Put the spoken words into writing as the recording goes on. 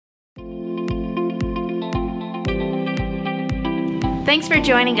Thanks for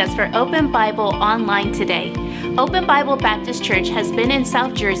joining us for Open Bible Online today. Open Bible Baptist Church has been in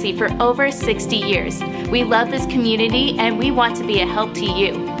South Jersey for over 60 years. We love this community and we want to be a help to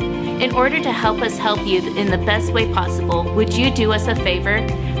you. In order to help us help you in the best way possible, would you do us a favor?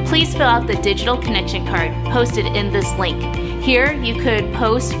 Please fill out the digital connection card posted in this link. Here you could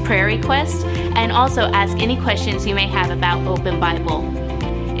post prayer requests and also ask any questions you may have about Open Bible.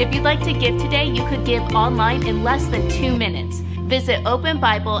 If you'd like to give today, you could give online in less than 2 minutes. Visit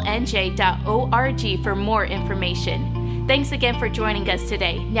openbiblenj.org for more information. Thanks again for joining us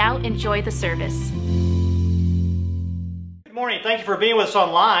today. Now enjoy the service. Good morning. Thank you for being with us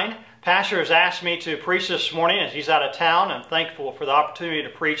online. Pastor has asked me to preach this morning as he's out of town. I'm thankful for the opportunity to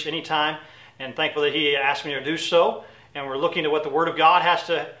preach anytime and thankful that he asked me to do so. And we're looking at what the Word of God has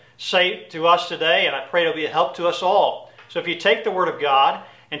to say to us today, and I pray it'll be a help to us all. So if you take the Word of God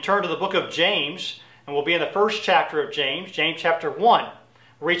and turn to the book of James, and we'll be in the first chapter of James, James chapter 1.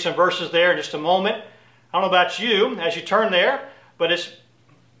 We'll read some verses there in just a moment. I don't know about you as you turn there, but it's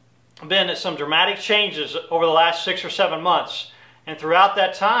been some dramatic changes over the last 6 or 7 months. And throughout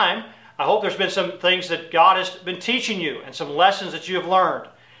that time, I hope there's been some things that God has been teaching you and some lessons that you have learned.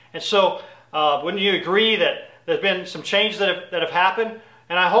 And so, wouldn't you agree that there's been some changes that have happened?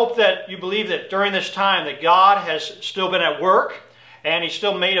 And I hope that you believe that during this time that God has still been at work and He's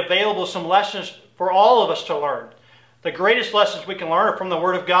still made available some lessons for all of us to learn. The greatest lessons we can learn are from the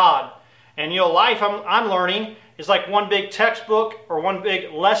Word of God. And life I'm learning is like one big textbook or one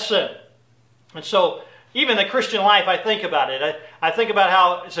big lesson. And so even the Christian life, I think about it. I think about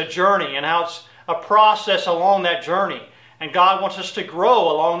how it's a journey and how it's a process along that journey. And God wants us to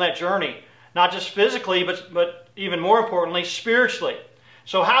grow along that journey. Not just physically, but even more importantly, spiritually.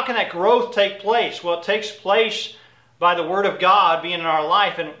 So how can that growth take place? Well, it takes place by the Word of God being in our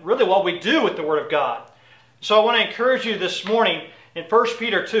life and really what we do with the Word of God. So I want to encourage you this morning, in 1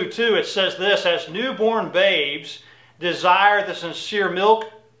 Peter 2:2 it says this, as newborn babes desire the sincere milk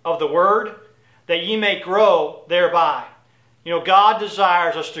of the Word, that ye may grow thereby. God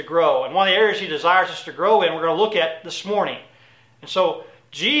desires us to grow, and one of the areas He desires us to grow in, we're going to look at this morning. And so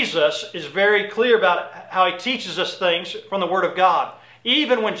Jesus is very clear about how He teaches us things from the Word of God.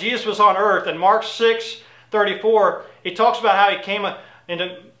 Even when Jesus was on earth, in Mark 6:34, He talks about how He came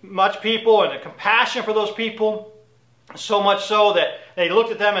into much people and a compassion for those people, so much so that they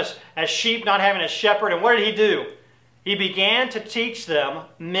looked at them as sheep not having a shepherd. And what did He do? He began to teach them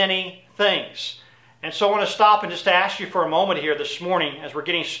many things. And so I want to stop and just ask you for a moment here this morning as we're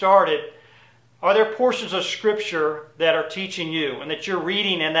getting started. Are there portions of Scripture that are teaching you and that you're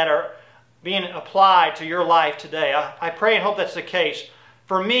reading and that are being applied to your life today? I pray and hope that's the case.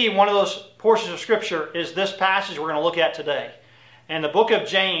 For me, one of those portions of Scripture is this passage we're going to look at today. And the book of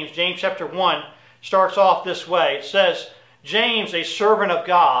James, James chapter 1, starts off this way. It says, James, a servant of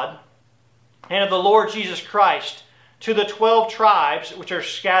God and of the Lord Jesus Christ, to the 12 tribes which are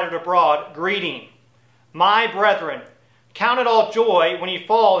scattered abroad, greeting. My brethren, count it all joy when ye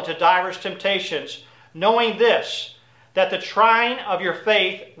fall into divers temptations, knowing this, that the trying of your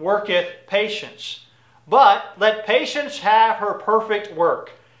faith worketh patience. But let patience have her perfect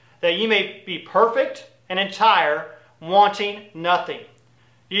work, that ye may be perfect and entire, wanting nothing.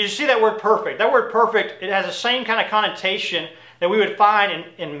 You see that word perfect. That word perfect, it has the same kind of connotation that we would find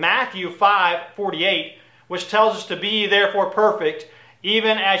in Matthew 5:48, which tells us to be ye therefore perfect,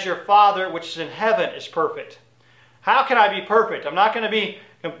 even as your Father which is in heaven is perfect. How can I be perfect? I'm not going to be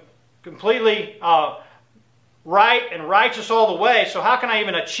completely right and righteous all the way, so how can I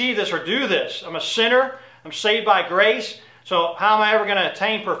even achieve this or do this? I'm a sinner. I'm saved by grace. So how am I ever going to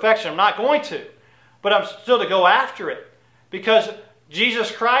attain perfection? I'm not going to. But I'm still to go after it. Because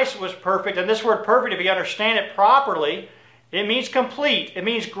Jesus Christ was perfect. And this word perfect, if you understand it properly, it means complete. It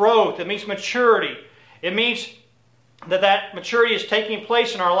means growth. It means maturity. It means that maturity is taking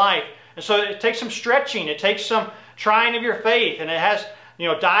place in our life. And so it takes some stretching. It takes some trying of your faith. And it has,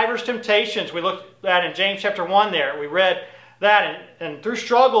 divers temptations. We looked at in James chapter 1 there. We read that. And through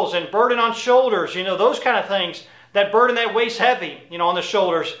struggles and burden on shoulders, those kind of things. That burden that weighs heavy, on the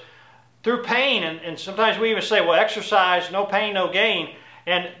shoulders. Through pain. And sometimes we even say, well, exercise, no pain, no gain.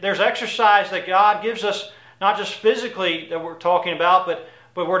 And there's exercise that God gives us, not just physically that we're talking about,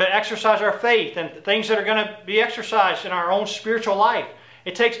 but we're to exercise our faith and things that are going to be exercised in our own spiritual life.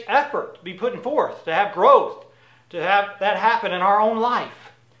 It takes effort to be put forth, to have growth, to have that happen in our own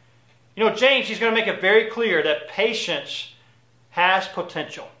life. James, he's going to make it very clear that patience has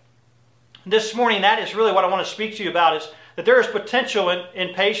potential. This morning, that is really what I want to speak to you about, is that there is potential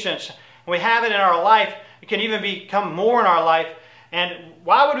in patience. And we have it in our life. It can even become more in our life. And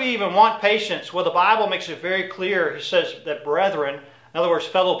why would we even want patience? Well, the Bible makes it very clear. He says that brethren, in other words,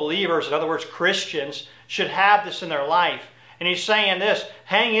 fellow believers, in other words, Christians, should have this in their life. And he's saying this,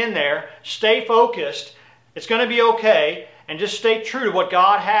 hang in there, stay focused, it's going to be okay, and just stay true to what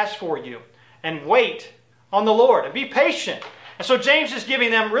God has for you. And wait on the Lord, and be patient. And so James is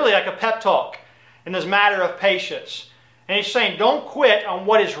giving them really like a pep talk in this matter of patience. And he's saying, don't quit on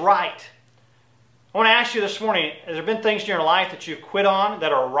what is right. I want to ask you this morning, has there been things in your life that you've quit on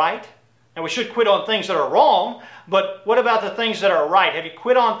that are right? And we should quit on things that are wrong, but what about the things that are right? Have you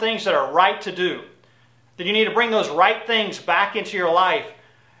quit on things that are right to do? That you need to bring those right things back into your life?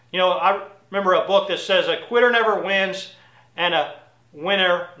 You know, I remember a book that says a quitter never wins and a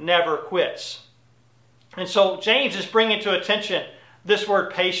winner never quits. And so James is bringing to attention this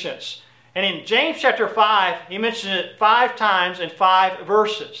word patience. And in James chapter 5, he mentions it 5 times in 5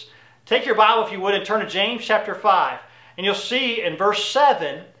 verses. Take your Bible, if you would, and turn to James chapter 5. And you'll see in verse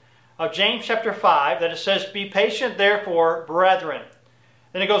 7 of James chapter 5 that it says, "Be patient therefore, brethren."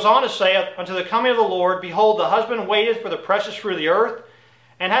 Then it goes on to say, "Unto the coming of the Lord, behold, the husband waited for the precious fruit of the earth,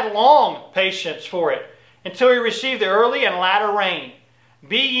 and had long patience for it, until he received the early and latter rain.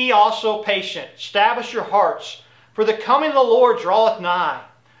 Be ye also patient, establish your hearts, for the coming of the Lord draweth nigh.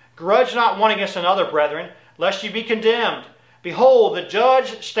 Grudge not one against another, brethren, lest ye be condemned. Behold, the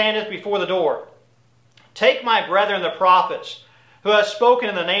judge standeth before the door. Take my brethren the prophets, who have spoken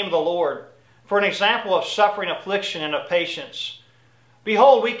in the name of the Lord, for an example of suffering, affliction, and of patience.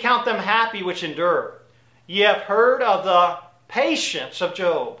 Behold, we count them happy which endure. Ye have heard of the patience of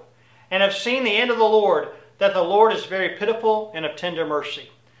Job, and have seen the end of the Lord, that the Lord is very pitiful and of tender mercy."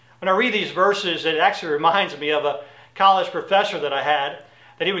 When I read these verses, it actually reminds me of a college professor that I had,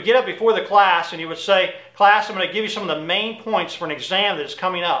 that he would get up before the class and he would say, "Class, I'm going to give you some of the main points for an exam that is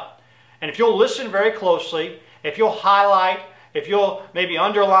coming up. And if you'll listen very closely, if you'll highlight, if you'll maybe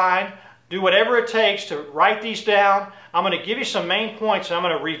underline, do whatever it takes to write these down, I'm going to give you some main points and I'm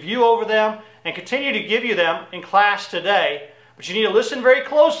going to review over them and continue to give you them in class today. But you need to listen very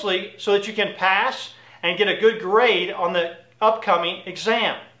closely so that you can pass and get a good grade on the upcoming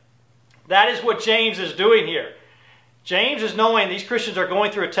exam." That is what James is doing here. James is knowing these Christians are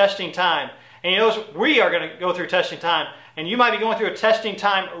going through a testing time. And he knows we are going to go through testing time. And you might be going through a testing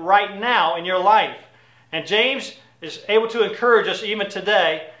time right now in your life. And James is able to encourage us even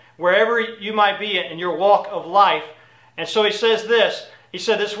today, wherever you might be in your walk of life. And so he says this. He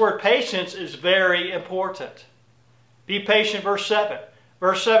said this word patience is very important. Be patient, verse 7.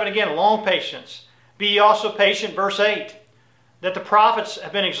 Verse 7 again, long patience. Be ye also patient, verse 8. That the prophets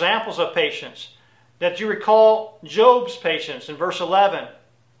have been examples of patience. That you recall Job's patience in verse 11.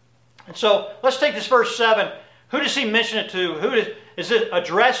 And so let's take this verse 7. Who does he mention it to? Who is it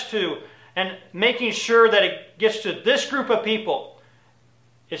addressed to? And making sure that it gets to this group of people.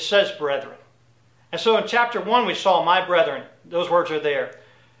 It says brethren. And so in chapter 1 we saw my brethren. Those words are there.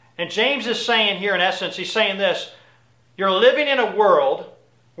 And James is saying here in essence, he's saying this. You're living in a world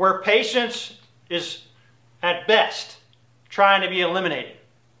where patience is at best trying to be eliminated.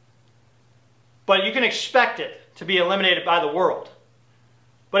 But you can expect it to be eliminated by the world.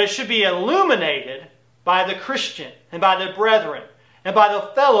 But it should be illuminated by the Christian and by the brethren and by the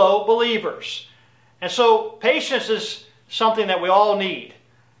fellow believers. And so patience is something that we all need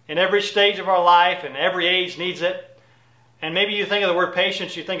in every stage of our life, and every age needs it. And maybe you think of the word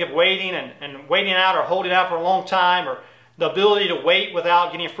patience, you think of waiting and waiting out or holding out for a long time, or the ability to wait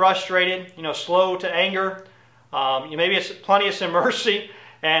without getting frustrated, slow to anger. Maybe it's plenteous in mercy,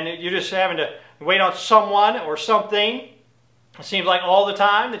 and you're just having to wait on someone or something. It seems like all the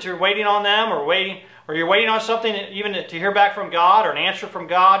time that you're waiting on them, or you're waiting on something, even to hear back from God, or an answer from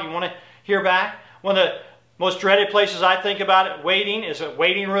God. You want to hear back. One of the most dreaded places I think about it, waiting, is a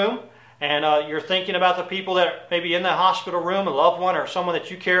waiting room. And you're thinking about the people that are maybe in the hospital room, a loved one or someone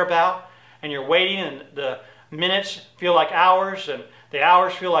that you care about, and you're waiting, and the minutes feel like hours, and the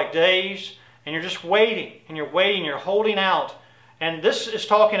hours feel like days, and you're just waiting, and you're holding out. And this is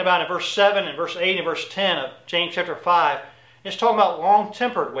talking about in verse 7 and verse 8 and verse 10 of James chapter 5. It's talking about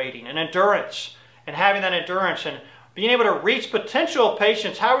long-tempered waiting and endurance, and having that endurance and being able to reach potential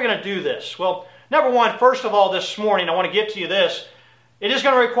patience. How are we going to do this? Well, number one, first of all, this morning, I want to get to you this. It is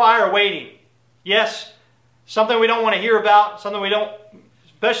going to require waiting. Yes, something we don't want to hear about, something we don't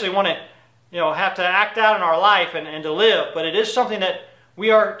especially want to have to act out in our life and to live, but it is something that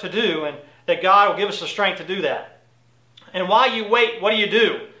we are to do, and that God will give us the strength to do that. And while you wait, what do you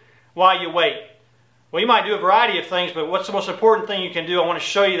do while you wait? Well, you might do a variety of things, but what's the most important thing you can do? I want to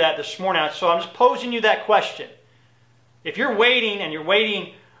show you that this morning. So I'm just posing you that question. If you're waiting,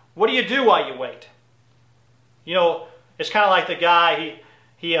 what do you do while you wait? It's kind of like the guy,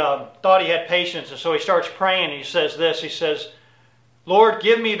 he thought he had patience, and so he starts praying, and he says this, he says, Lord,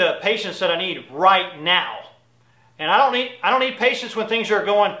 give me the patience that I need right now. And I don't need patience when things are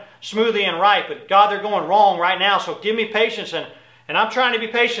going smoothly and right, but God, they're going wrong right now, so give me patience. And I'm trying to be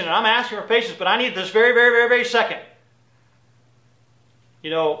patient, and I'm asking for patience, but I need this very, very, very, very second.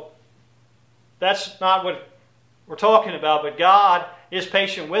 You know, that's not what we're talking about, but God is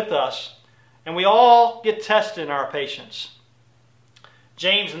patient with us, and we all get tested in our patience.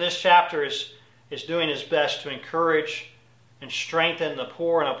 James in this chapter is doing his best to encourage and strengthen the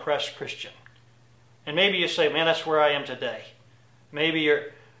poor and oppressed Christian. And maybe you say, man, that's where I am today. Maybe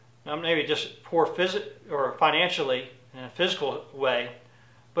you're just poor or financially in a physical way,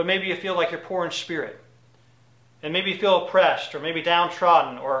 but maybe you feel like you're poor in spirit. And maybe you feel oppressed or maybe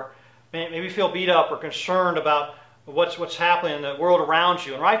downtrodden, or maybe you feel beat up or concerned about what's happening in the world around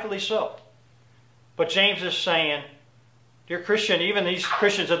you, and rightfully so. But James is saying, dear Christian, even these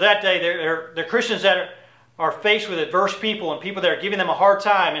Christians of that day, they're Christians that are faced with adverse people and people that are giving them a hard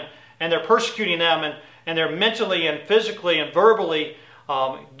time, and they're persecuting them, and they're mentally and physically and verbally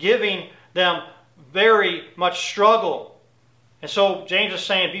giving them very much struggle. And so James is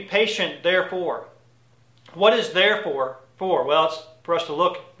saying, be patient, therefore. What is therefore for? Well, it's for us to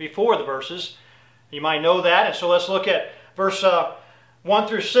look before the verses. You might know that. And so let's look at verse 1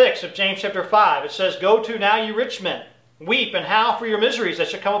 through 6 of James chapter 5. It says, go to now, you rich men, weep and howl for your miseries that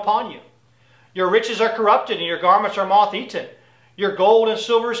shall come upon you. Your riches are corrupted, and your garments are moth-eaten. Your gold and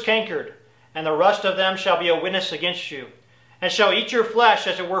silver is cankered, and the rust of them shall be a witness against you, and shall eat your flesh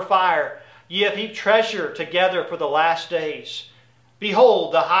as it were fire. Ye have heaped treasure together for the last days.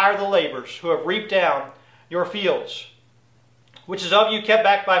 Behold, the hire the laborers who have reaped down your fields, which is of you kept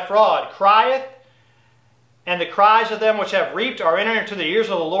back by fraud, crieth, and the cries of them which have reaped are entering into the ears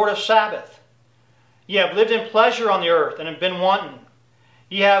of the Lord of Sabaoth. Ye have lived in pleasure on the earth, and have been wanton.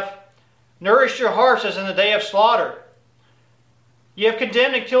 Ye have nourished your hearts as in the day of slaughter. Ye have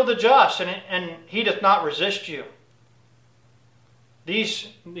condemned and killed the just, and he doth not resist you. These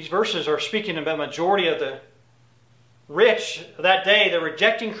verses are speaking about the majority of the rich of that day. They're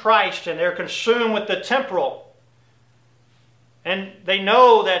rejecting Christ, and they're consumed with the temporal. And they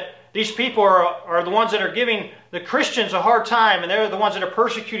know that these people are the ones that are giving the Christians a hard time, and they're the ones that are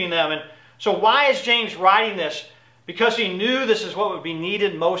persecuting them. And so why is James writing this? Because he knew this is what would be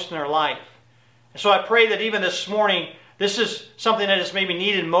needed most in their life. And so I pray that even this morning, this is something that is maybe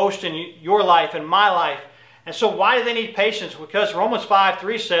needed most in your life and my life. And so why do they need patience? Because Romans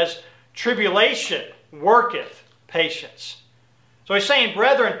 5:3 says, tribulation worketh patience. So he's saying,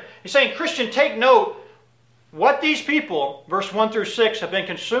 brethren, he's saying, Christian, take note, what these people, verse 1 through 6, have been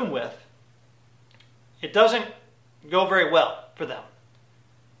consumed with, it doesn't go very well for them.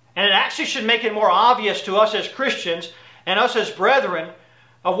 And it actually should make it more obvious to us as Christians and us as brethren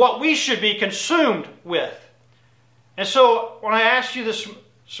of what we should be consumed with. And so when I asked you this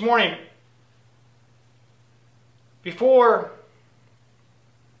morning, before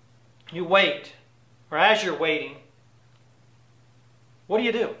you wait, or as you're waiting, what do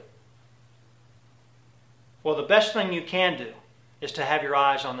you do? Well, the best thing you can do is to have your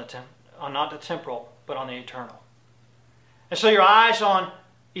eyes on not the temporal, but on the eternal. And so your eyes on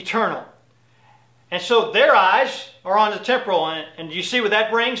eternal. And so their eyes are on the temporal. And do you see what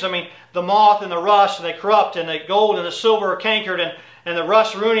that brings? I mean, the moth and the rust, and they corrupt, and the gold and the silver are cankered, and the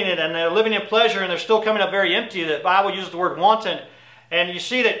rust ruining it, and they're living in pleasure, and they're still coming up very empty. The Bible uses the word wanton. And you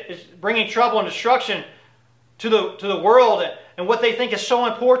see that it's bringing trouble and destruction to the world and what they think is so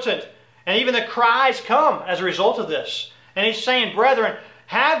important. And even the cries come as a result of this. And he's saying, brethren,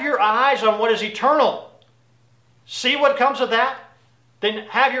 have your eyes on what is eternal. See what comes of that? Then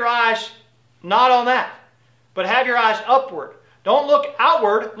have your eyes not on that, but have your eyes upward. Don't look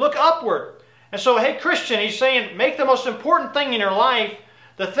outward, look upward. And so, hey, Christian, he's saying, make the most important thing in your life,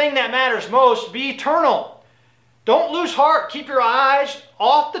 the thing that matters most, be eternal. Don't lose heart. Keep your eyes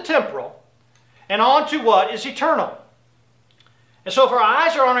off the temporal and on to what is eternal. And so if our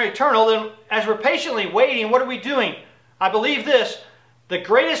eyes are on our eternal, then as we're patiently waiting, what are we doing? I believe this, the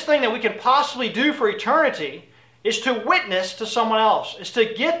greatest thing that we can possibly do for eternity is to witness to someone else, is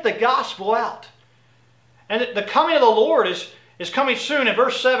to get the gospel out. And the coming of the Lord is coming soon. In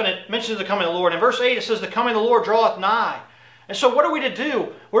verse 7 it mentions the coming of the Lord. In verse 8 it says the coming of the Lord draweth nigh. And so what are we to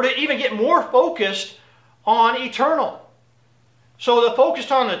do? We're to even get more focused on eternal. So the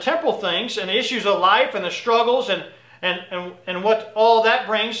focused on the temporal things and the issues of life and the struggles and what all that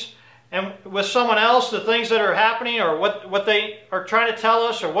brings, and with someone else, the things that are happening or what they are trying to tell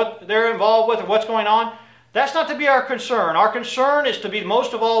us or what they're involved with or what's going on, that's not to be our concern. Our concern is to be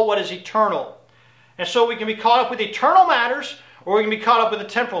most of all what is eternal. And so we can be caught up with eternal matters or we can be caught up with the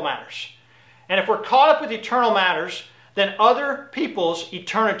temporal matters. And if we're caught up with eternal matters, then other people's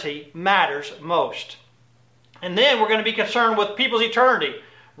eternity matters most. And then we're going to be concerned with people's eternity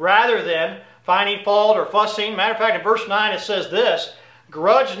rather than finding fault or fussing. Matter of fact, in verse 9 it says this,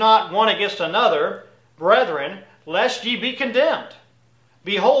 grudge not one against another, brethren, lest ye be condemned.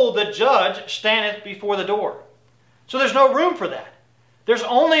 Behold, the judge standeth before the door. So there's no room for that. There's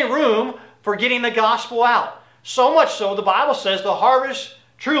only room for getting the gospel out. So much so, the Bible says the harvest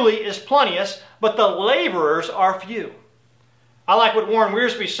truly is plenteous, but the laborers are few. I like what Warren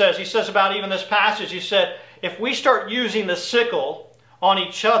Wiersbe says. He says about even this passage, he said, if we start using the sickle on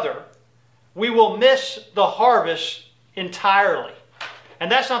each other, we will miss the harvest entirely.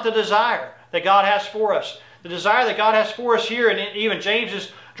 And that's not the desire that God has for us. The desire that God has for us here, and even James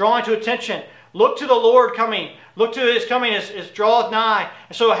is drawing to attention, look to the Lord coming. Look to His coming as draweth nigh.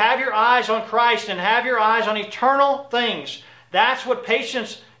 And so have your eyes on Christ and have your eyes on eternal things. That's what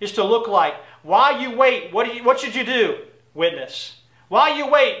patience is to look like. While you wait, what should you do? Witness. While you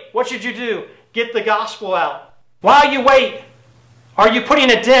wait, what should you do? Get the gospel out. While you wait, are you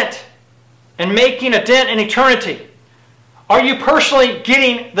putting a dent and making a dent in eternity? Are you personally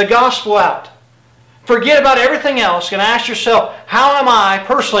getting the gospel out? Forget about everything else and ask yourself, how am I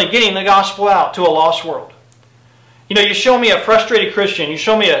personally getting the gospel out to a lost world? You know, you show me a frustrated Christian, you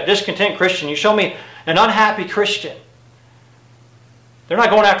show me a discontent Christian, you show me an unhappy Christian. They're not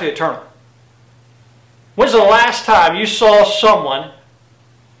going after the eternal. When's the last time you saw someone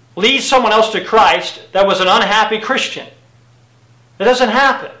lead someone else to Christ that was an unhappy Christian? It doesn't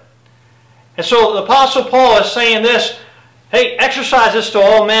happen. And so the Apostle Paul is saying this, hey, exercise this to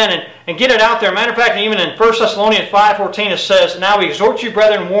all men and get it out there. Matter of fact, even in 1 Thessalonians 5:14 it says, now we exhort you,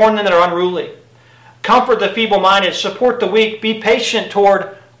 brethren, warn them that are unruly. Comfort the feeble-minded, support the weak, be patient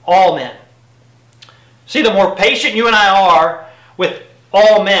toward all men. See, the more patient you and I are with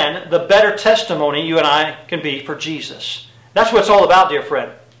all men, the better testimony you and I can be for Jesus. That's what it's all about, dear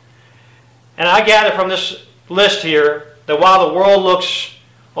friend. And I gather from this list here that while the world looks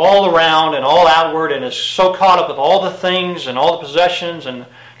all around and all outward and is so caught up with all the things and all the possessions and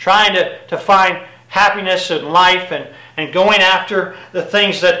trying to find happiness in life and going after the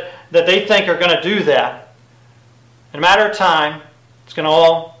things that they think are going to do that, in a matter of time, it's going to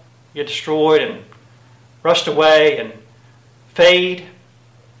all get destroyed and rust away and fade,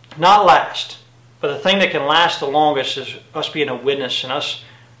 not last. But the thing that can last the longest is us being a witness and us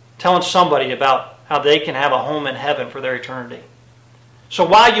telling somebody about how they can have a home in heaven for their eternity. So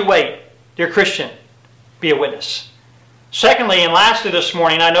while you wait, dear Christian, be a witness. Secondly, and lastly this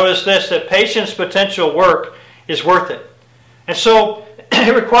morning, I noticed this, that patience potential work is worth it. And so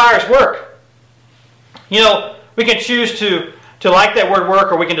it requires work. You know, we can choose to like that word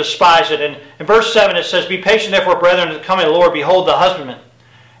work or we can despise it. And in verse 7 it says, be patient therefore, brethren, to the coming of the Lord, behold the husbandman.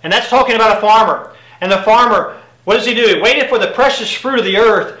 And that's talking about a farmer. And the farmer, what does he do? He waited for the precious fruit of the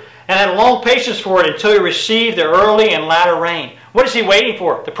earth and had long patience for it until he received the early and latter rain. What is he waiting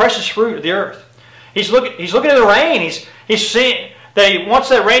for? The precious fruit of the earth. He's looking at the rain. He's seeing that he wants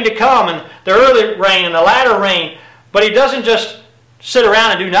that rain to come, and the early rain and the latter rain. But he doesn't just sit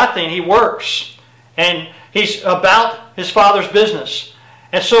around and do nothing. He works. And he's about his Father's business.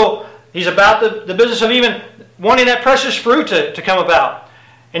 And so he's about the business of even wanting that precious fruit to come about.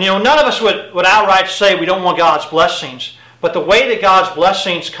 And you know, none of us would outright say we don't want God's blessings. But the way that God's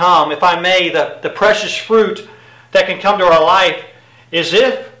blessings come, if I may, the precious fruit that can come to our life is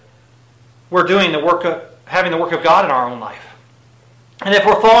if we're doing having the work of God in our own life. And if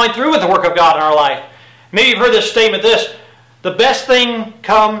we're following through with the work of God in our life. Maybe you've heard this statement, the best thing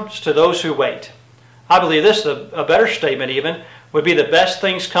comes to those who wait. I believe this, a better statement even, would be the best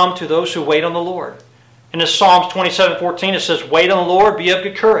things come to those who wait on the Lord. In this Psalms 27:14 it says, wait on the Lord, be of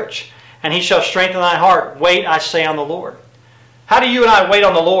good courage, and He shall strengthen thy heart. Wait, I say, on the Lord. How do you and I wait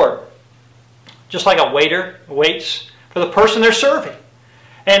on the Lord? Just like a waiter waits for the person they're serving.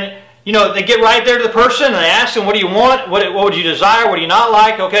 And you know, they get right there to the person and they ask them, what do you want? What would you desire? What do you not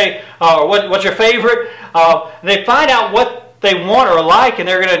like? Okay, what's your favorite? They find out what they want or like, and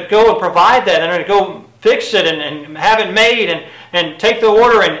they're going to go and provide that. And they're going to go fix it and have it made and take the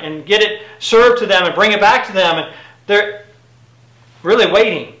order and get it served to them and bring it back to them. And they're really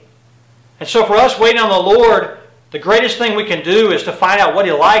waiting. And so for us waiting on the Lord, the greatest thing we can do is to find out what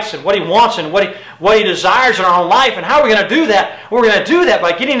He likes and what He wants and what He desires in our own life. And how are we going to do that? We're going to do that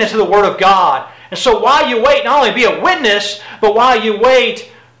by getting into the Word of God. And so while you wait, not only be a witness, but while you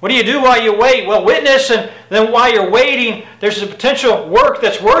wait, what do you do while you wait? Well, witness, and then while you're waiting, there's a potential work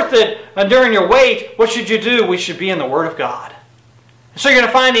that's worth it. And during your wait, what should you do? We should be in the Word of God. And so you're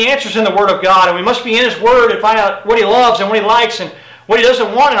going to find the answers in the Word of God. And we must be in His Word and find out what He loves and what He likes and what He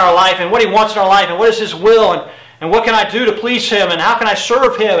doesn't want in our life and what He wants in our life and what is His will. And what can I do to please Him? And how can I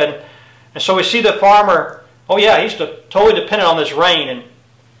serve Him? And so we see the farmer, oh yeah, he's totally dependent on this rain.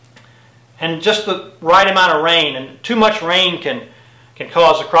 And just the right amount of rain. And too much rain can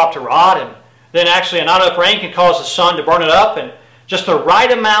cause the crop to rot. And then actually not enough rain can cause the sun to burn it up. And just the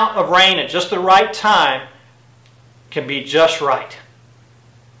right amount of rain at just the right time can be just right.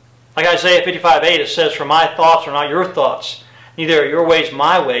 Like Isaiah 55:8, it says, "For my thoughts are not your thoughts, neither are your ways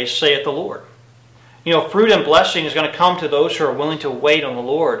my ways, saith the Lord." You know, fruit and blessing is going to come to those who are willing to wait on the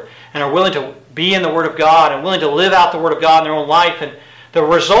Lord and are willing to be in the Word of God and willing to live out the Word of God in their own life. And the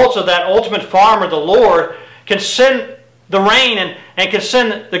results of that ultimate farmer, the Lord, can send the rain and can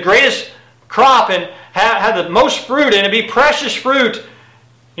send the greatest crop and have the most fruit, and it be precious fruit.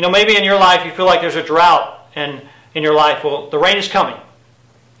 You know, maybe in your life you feel like there's a drought in your life. Well, the rain is coming.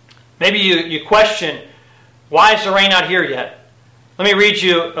 Maybe you question, why is the rain not here yet? Let me read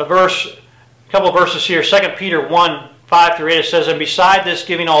you a couple of verses here. 2 Peter 1:5-8, it says, "And beside this,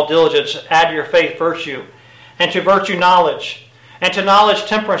 giving all diligence, add to your faith virtue, and to virtue knowledge, and to knowledge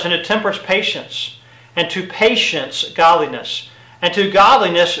temperance, and to temperance patience, and to patience godliness, and to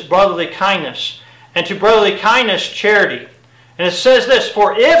godliness brotherly kindness, and to brotherly kindness charity." And it says this,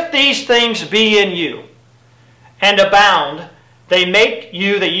 "For if these things be in you, and abound, they make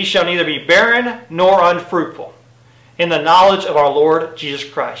you that ye shall neither be barren nor unfruitful in the knowledge of our Lord Jesus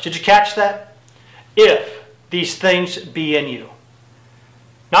Christ." Did you catch that? If these things be in you.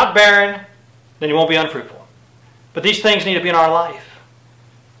 Not barren, then you won't be unfruitful. But these things need to be in our life.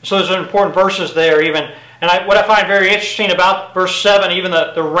 So there's important verses there even. And what I find very interesting about verse 7, even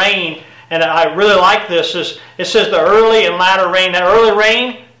the rain, and I really like this, is it says the early and latter rain. That early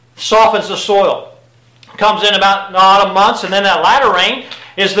rain softens the soil. It comes in about the autumn months, and then that latter rain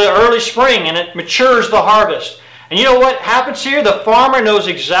is the early spring, and it matures the harvest. And you know what happens here? The farmer knows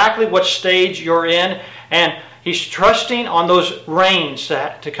exactly what stage you're in, and he's trusting on those rains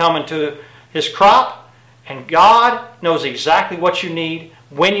to come into his crop. And God knows exactly what you need,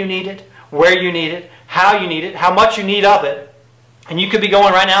 when you need it, where you need it, how you need it, how much you need of it. And you could be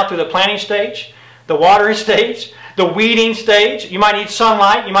going right now through the planting stage, the watering stage, the weeding stage. You might need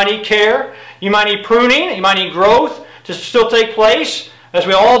sunlight, you might need care, you might need pruning, you might need growth to still take place, as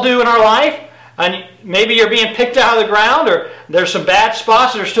we all do in our life. And maybe you're being picked out of the ground, or there's some bad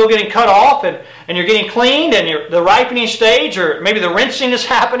spots that are still getting cut off, and you're getting cleaned, and the ripening stage, or maybe the rinsing is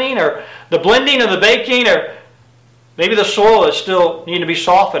happening, or the blending or the baking, or maybe the soil is still needing to be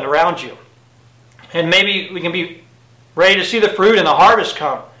softened around you. And maybe we can be ready to see the fruit and the harvest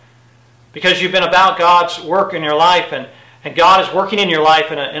come, because you've been about God's work in your life, and God is working in your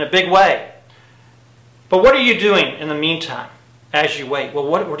life in a big way. But what are you doing in the meantime as you wait? Well,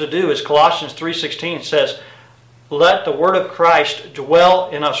 what we're to do is Colossians 3:16 says, "Let the word of Christ dwell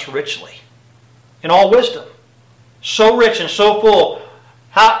in us richly, in all wisdom." So rich and so full.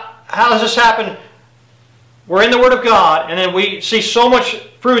 How does this happen? We're in the Word of God, and then we see so much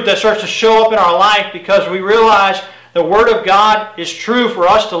fruit that starts to show up in our life because we realize the Word of God is true for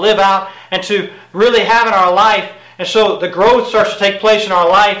us to live out and to really have in our life. And so the growth starts to take place in our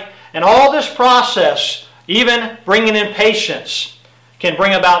life. And all this process, even bringing in patience, can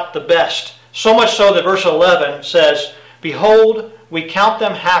bring about the best. So much so that verse 11 says, "Behold, we count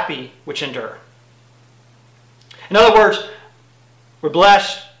them happy which endure." In other words, we're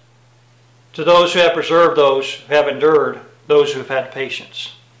blessed to those who have preserved, those who have endured, those who have had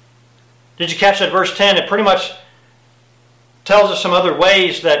patience. Did you catch that verse 10? It pretty much tells us some other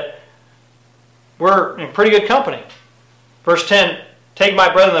ways that we're in pretty good company. Verse 10, "Take my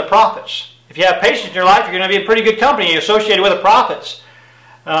brethren the prophets." If you have patience in your life, you're going to be in pretty good company. You're associated with the prophets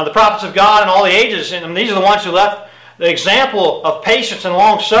of God in all the ages. And these are the ones who left the example of patience and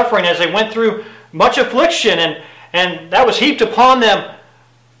long suffering as they went through much affliction, and that was heaped upon them.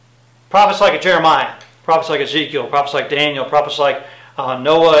 Prophets like Jeremiah, prophets like Ezekiel, prophets like Daniel, prophets like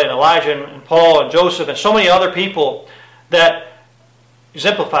Noah and Elijah and Paul and Joseph and so many other people that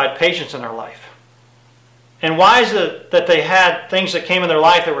exemplified patience in their life. And why is it that they had things that came in their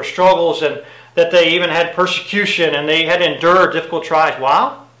life that were struggles, and that they even had persecution and they had to endure difficult trials?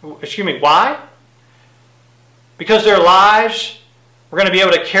 Why? Because their lives were going to be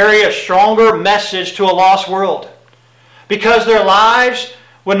able to carry a stronger message to a lost world. Because their lives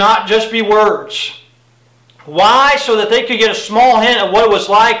would not just be words. Why? So that they could get a small hint of what it was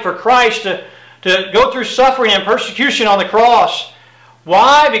like for Christ to go through suffering and persecution on the cross.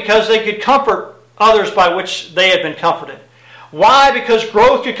 Why? Because they could comfort others by which they had been comforted. Why? Because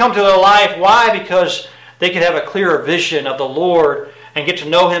growth could come to their life. Why? Because they could have a clearer vision of the Lord and get to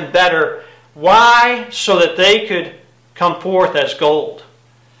know Him better. Why? So that they could come forth as gold.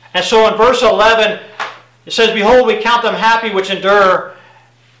 And so in verse 11, It says, behold, we count them happy which endure.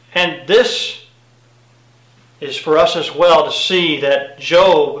 And this is for us as well to see that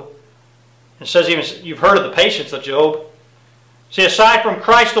Job, it says even, you've heard of the patience of Job. See, aside from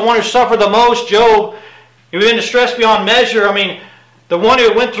Christ, the one who suffered the most, Job, he was in distress beyond measure. I mean, the one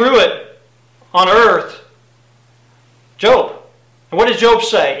who went through it on earth, Job. And what does Job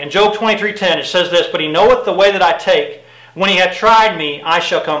say? In Job 23:10, it says this, but he knoweth the way that I take. When he hath tried me, I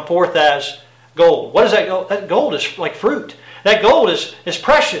shall come forth as gold. What is that gold? That gold is like fruit. That gold is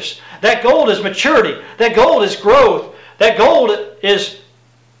precious. That gold is maturity. That gold is growth. That gold is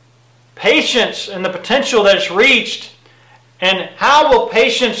patience and the potential that it's reached. And how will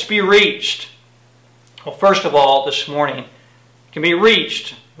patience be reached? Well, first of all, this morning, it can be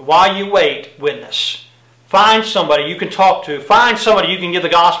reached while you wait, witness. Find somebody you can talk to. Find somebody you can give the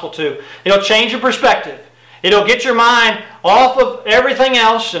gospel to. It'll change your perspective. It'll get your mind off of everything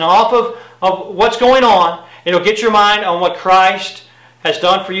else and off of what's going on. It'll get your mind on what Christ has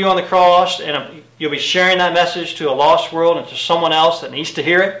done for you on the cross, and you'll be sharing that message to a lost world and to someone else that needs to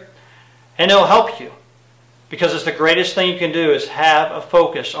hear it. And it'll help you, because it's the greatest thing you can do is have a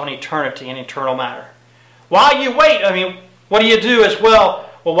focus on eternity and eternal matter. While you wait, I mean, what do you do as well?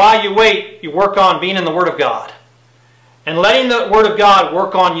 Well, while you wait, you work on being in the Word of God and letting the Word of God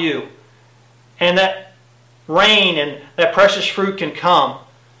work on you. And that rain and that precious fruit can come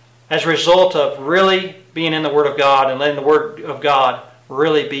as a result of really being in the Word of God and letting the Word of God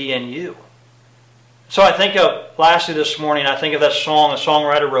really be in you. So I think of, lastly this morning, I think of that song the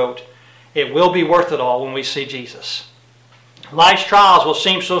songwriter wrote, it will be worth it all when we see Jesus. Life's trials will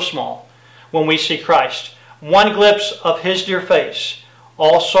seem so small when we see Christ. One glimpse of His dear face,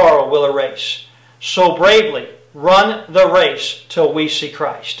 all sorrow will erase. So bravely run the race till we see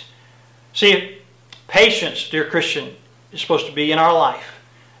Christ. See, patience, dear Christian, is supposed to be in our life.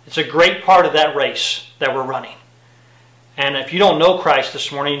 It's a great part of that race that we're running. And if you don't know Christ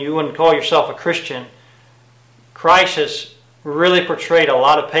this morning, you wouldn't call yourself a Christian. Christ has really portrayed a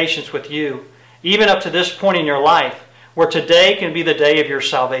lot of patience with you, even up to this point in your life, where today can be the day of your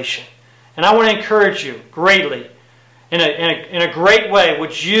salvation. And I want to encourage you greatly, in a great way,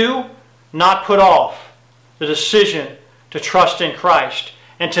 would you not put off the decision to trust in Christ.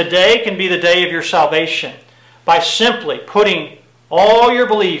 And today can be the day of your salvation by simply putting all your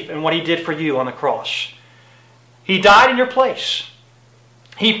belief in what He did for you on the cross. He died in your place.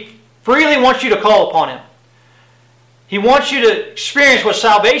 He freely wants you to call upon Him. He wants you to experience what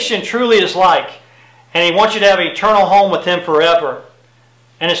salvation truly is like. And He wants you to have an eternal home with Him forever.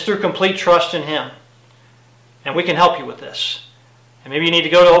 And it's through complete trust in Him. And we can help you with this. And maybe you need to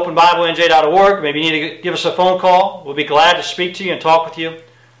go to openbiblenj.org. Maybe you need to give us a phone call. We'll be glad to speak to you and talk with you.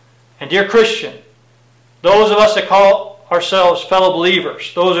 And dear Christian, those of us that call ourselves fellow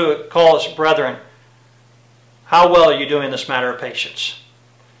believers, those who call us brethren, how well are you doing in this matter of patience?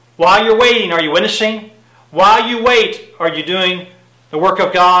 While you're waiting, are you witnessing? While you wait, are you doing the work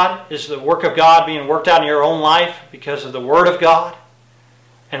of God? Is the work of God being worked out in your own life because of the Word of God?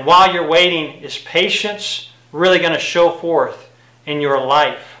 And while you're waiting, is patience really going to show forth in your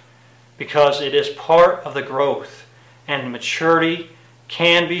life? Because it is part of the growth, and maturity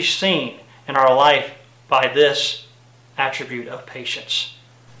can be seen in our life by this attribute of patience.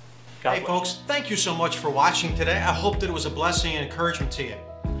 God bless. Folks, thank you so much for watching today. I hope that it was a blessing and encouragement to you.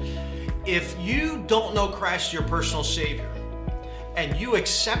 If you don't know Christ, your personal Savior, and you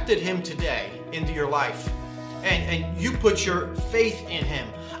accepted Him today into your life, and you put your faith in Him,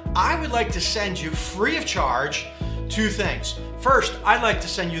 I would like to send you free of charge two things. First, I'd like to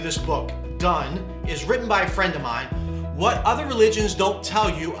send you this book, Done, is written by a friend of mine, What Other Religions Don't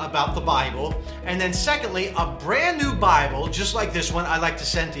Tell You About the Bible. And then secondly, a brand new Bible, just like this one, I'd like to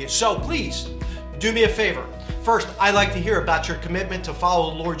send to you. So please, do me a favor. First, I'd like to hear about your commitment to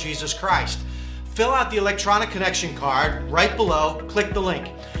follow the Lord Jesus Christ. Fill out the electronic connection card right below, click the link.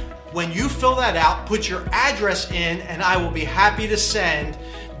 When you fill that out, put your address in, and I will be happy to send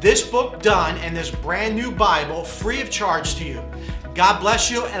this book, Done, and this brand new Bible free of charge to you. God bless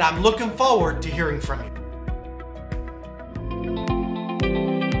you, and I'm looking forward to hearing from you.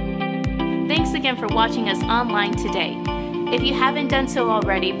 Thanks again for watching us online today. If you haven't done so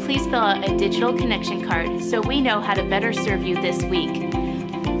already, please fill out a digital connection card so we know how to better serve you this week.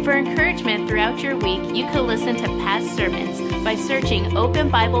 For encouragement throughout your week, you can listen to past sermons by searching Open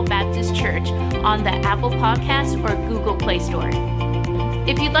Bible Baptist Church on the Apple Podcast or Google Play Store.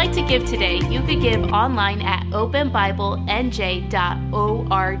 If you'd like to give today, you could give online at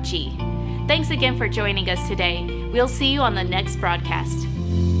openbiblenj.org. Thanks again for joining us today. We'll see you on the next broadcast.